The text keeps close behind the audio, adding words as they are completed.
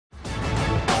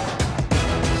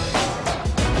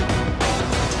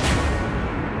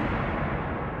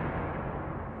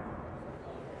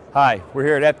Hi, we're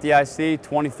here at FDIC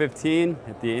 2015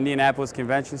 at the Indianapolis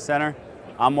Convention Center.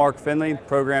 I'm Mark Finley,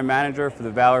 Program Manager for the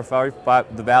Valor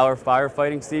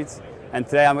firefighting seats, and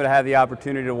today I'm going to have the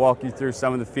opportunity to walk you through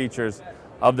some of the features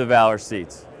of the Valor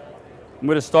seats. I'm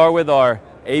going to start with our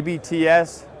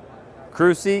ABTS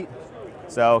crew seat.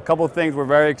 So a couple of things we're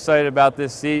very excited about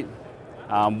this seat.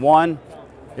 One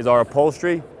is our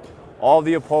upholstery. All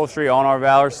the upholstery on our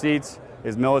Valor seats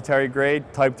is military grade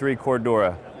Type 3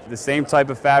 Cordura. The same type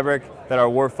of fabric that our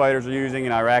warfighters are using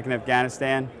in Iraq and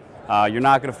Afghanistan. You're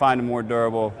not going to find a more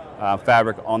durable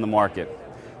fabric on the market.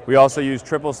 We also use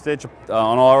triple stitch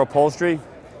on all our upholstery.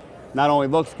 Not only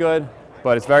looks good,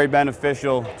 but it's very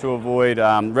beneficial to avoid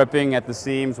ripping at the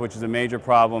seams, which is a major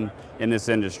problem in this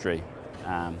industry.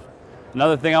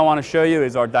 Another thing I want to show you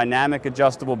is our dynamic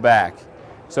adjustable back.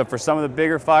 So for some of the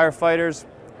bigger firefighters,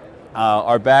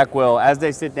 our back will, as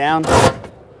they sit down,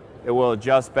 it will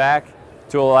adjust back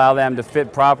to allow them to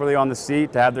fit properly on the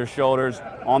seat, to have their shoulders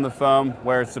on the foam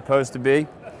where it's supposed to be.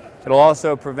 It'll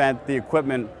also prevent the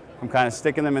equipment from kind of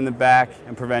sticking them in the back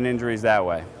and prevent injuries that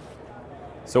way.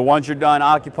 So once you're done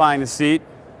occupying the seat,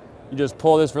 you just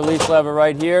pull this release lever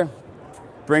right here,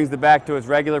 brings the back to its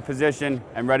regular position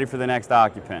and ready for the next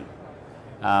occupant.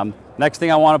 Next thing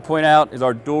I want to point out is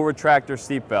our dual retractor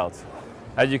seat belts.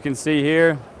 As you can see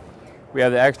here, we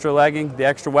have the extra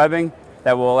webbing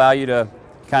that will allow you to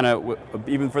kind of,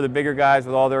 even for the bigger guys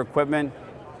with all their equipment,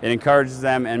 it encourages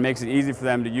them and makes it easy for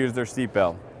them to use their seat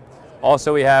belt.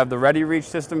 Also, we have the ready reach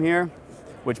system here,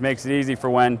 which makes it easy for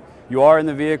when you are in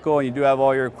the vehicle and you do have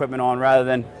all your equipment on, rather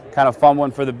than kind of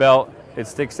fumbling for the belt, it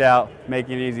sticks out,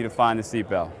 making it easy to find the seat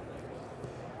belt.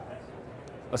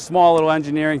 A small little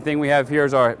engineering thing we have here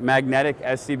is our magnetic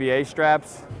SCBA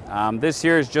straps. This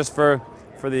here is just for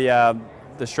the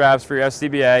straps for your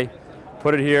SCBA.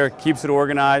 Put it here, keeps it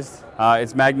organized.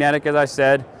 It's magnetic, as I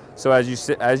said, so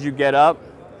as you get up,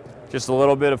 just a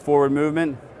little bit of forward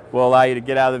movement will allow you to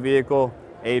get out of the vehicle,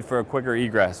 aid for a quicker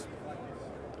egress.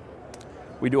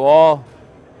 We do all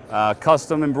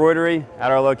custom embroidery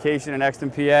at our location in Exton,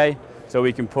 PA, so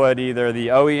we can put either the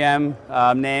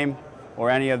OEM name or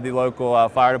any of the local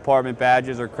fire department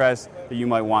badges or crests that you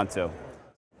might want to.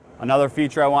 Another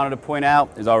feature I wanted to point out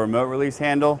is our remote release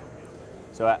handle.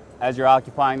 So as you're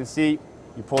occupying the seat,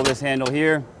 you pull this handle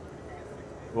here,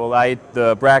 it will allow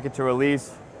the bracket to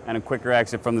release and a quicker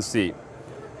exit from the seat.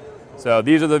 So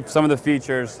these are some of the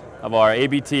features of our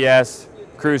ABTS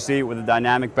crew seat with a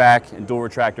dynamic back and dual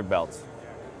retractor belts.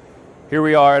 Here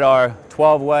we are at our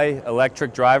 12-way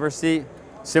electric driver seat.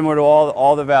 Similar to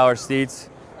all the Valor seats,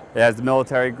 it has the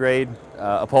military grade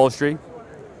upholstery,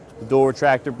 the dual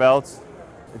retractor belts.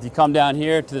 If you come down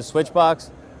here to the switch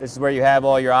box, this is where you have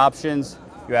all your options.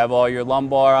 You have all your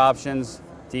lumbar options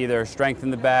to either strengthen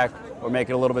the back or make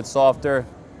it a little bit softer.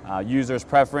 User's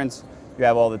preference. You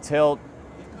have all the tilt.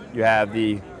 You have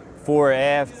the fore,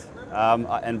 aft,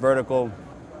 and vertical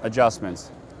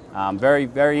adjustments. Very,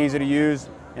 very easy to use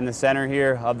in the center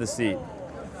here of the seat.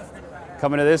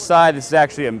 Coming to this side, this is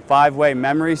actually a 5-way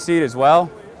memory seat as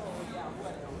well.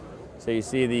 So you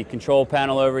see the control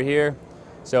panel over here.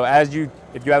 So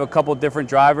if you have a couple different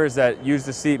drivers that use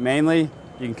the seat mainly,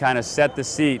 you can kind of set the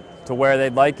seat to where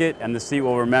they'd like it and the seat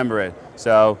will remember it.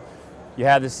 So you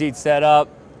have the seat set up,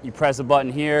 you press a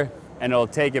button here and it'll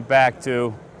take it back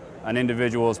to an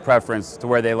individual's preference to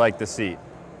where they like the seat.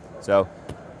 So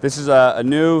this is a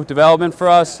new development for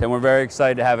us and we're very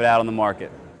excited to have it out on the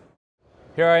market.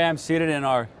 Here I am seated in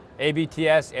our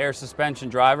ABTS air suspension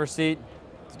driver seat.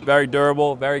 It's very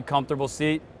durable, very comfortable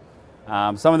seat.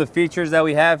 Some of the features that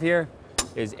we have here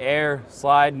is air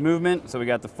slide movement. So we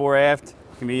got the fore aft,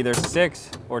 it can be either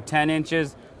 6 or 10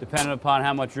 inches depending upon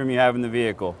how much room you have in the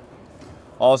vehicle.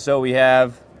 Also we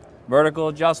have vertical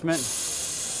adjustment.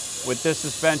 With this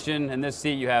suspension and this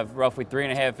seat you have roughly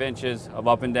 3.5 inches of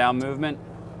up and down movement.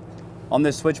 On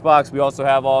this switch box we also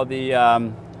have all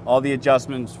the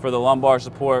adjustments for the lumbar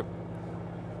support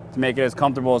to make it as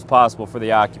comfortable as possible for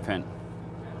the occupant.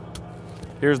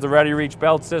 Here's the ready reach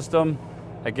belt system.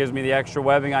 That gives me the extra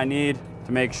webbing I need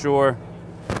to make sure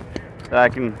that I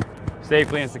can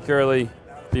safely and securely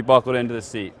be buckled into the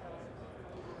seat.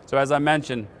 So as I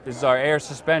mentioned, this is our air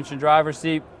suspension driver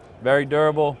seat. Very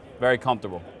durable, very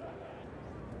comfortable.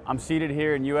 I'm seated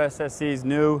here in USSC's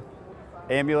new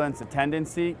ambulance attendant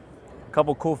seat. A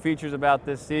couple cool features about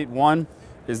this seat. One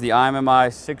is the IMMI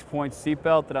 6-point seat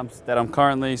belt that I'm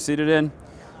currently seated in.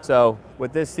 So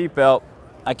with this seat belt,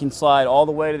 I can slide all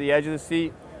the way to the edge of the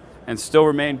seat and still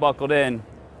remain buckled in,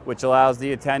 which allows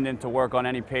the attendant to work on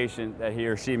any patient that he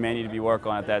or she may need to be worked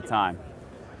on at that time.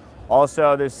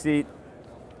 Also, this seat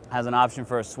has an option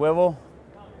for a swivel.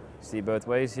 See both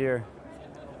ways here.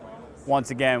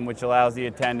 once again, which allows the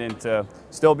attendant to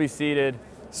still be seated,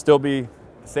 still be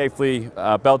safely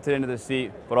belted into the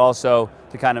seat, but also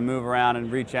to kind of move around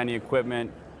and reach any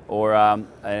equipment or an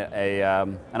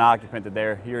occupant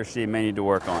that he or she may need to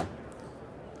work on.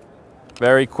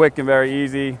 Very quick and very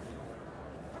easy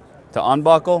to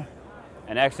unbuckle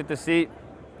and exit the seat.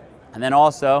 And then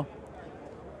also,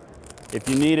 if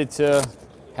you needed to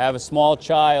have a small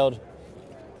child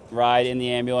ride in the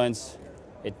ambulance,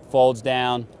 it folds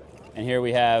down, and here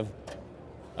we have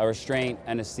a restraint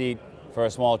and a seat for a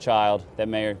small child that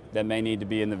may need to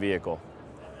be in the vehicle.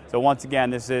 So once again,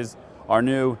 this is our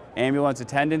new ambulance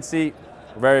attendant seat.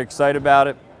 We're very excited about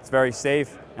it. It's very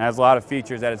safe and has a lot of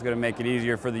features that is going to make it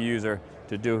easier for the user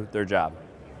to do their job.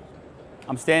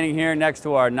 I'm standing here next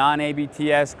to our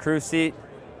non-ABTS crew seat.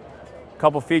 A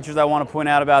couple features I want to point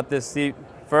out about this seat.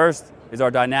 First is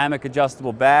our dynamic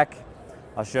adjustable back.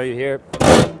 I'll show you here.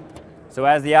 So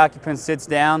as the occupant sits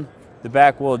down, the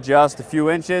back will adjust a few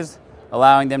inches,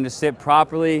 allowing them to sit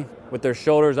properly with their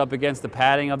shoulders up against the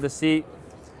padding of the seat,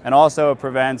 and also it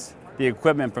prevents the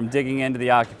equipment from digging into the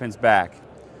occupant's back.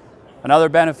 Another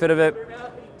benefit of it,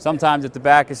 sometimes if the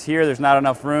back is here, there's not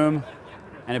enough room,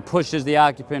 and it pushes the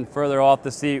occupant further off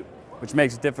the seat, which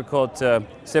makes it difficult to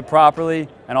sit properly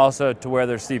and also to wear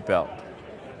their seatbelt.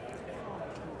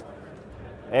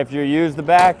 After you use the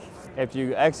back, after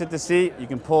you exit the seat, you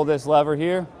can pull this lever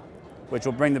here, which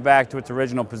will bring the back to its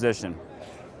original position.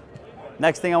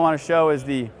 Next thing I want to show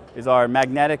is our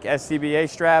magnetic SCBA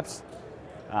straps.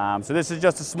 So this is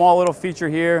just a small little feature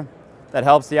here that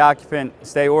helps the occupant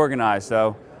stay organized.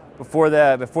 So before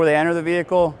they enter the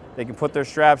vehicle, they can put their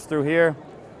straps through here.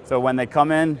 So when they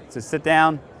come in to sit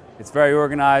down, it's very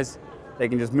organized. They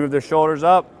can just move their shoulders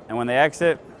up, and when they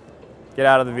exit, get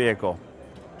out of the vehicle.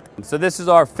 So this is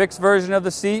our fixed version of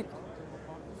the seat.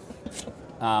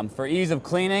 For ease of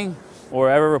cleaning or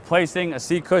ever replacing a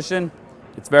seat cushion,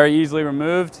 it's very easily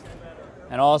removed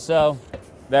and also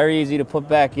very easy to put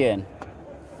back in.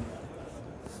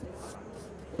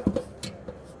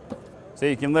 So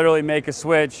you can literally make a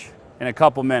switch in a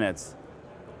couple minutes.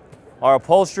 Our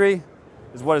upholstery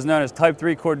is what is known as Type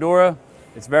 3 Cordura.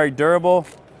 It's very durable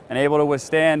and able to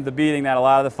withstand the beating that a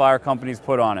lot of the fire companies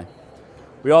put on it.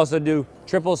 We also do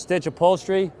triple stitch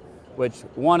upholstery, which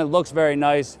one, it looks very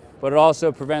nice, but it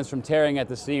also prevents from tearing at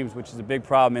the seams, which is a big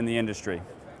problem in the industry.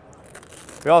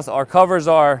 Our covers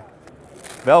are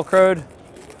Velcroed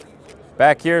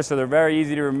back here, so they're very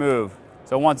easy to remove.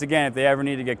 So once again, if they ever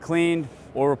need to get cleaned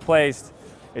or replaced,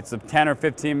 it's a 10 or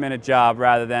 15 minute job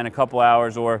rather than a couple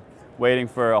hours or waiting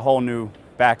for a whole new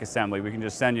back assembly. We can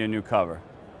just send you a new cover.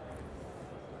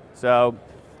 So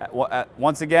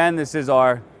once again, this is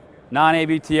our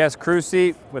non-ABTS crew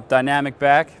seat with dynamic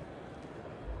back.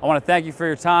 I want to thank you for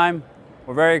your time.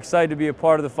 We're very excited to be a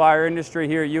part of the fire industry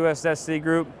here at USSC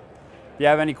Group. If you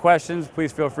have any questions,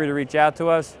 please feel free to reach out to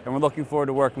us, and we're looking forward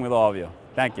to working with all of you.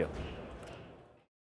 Thank you.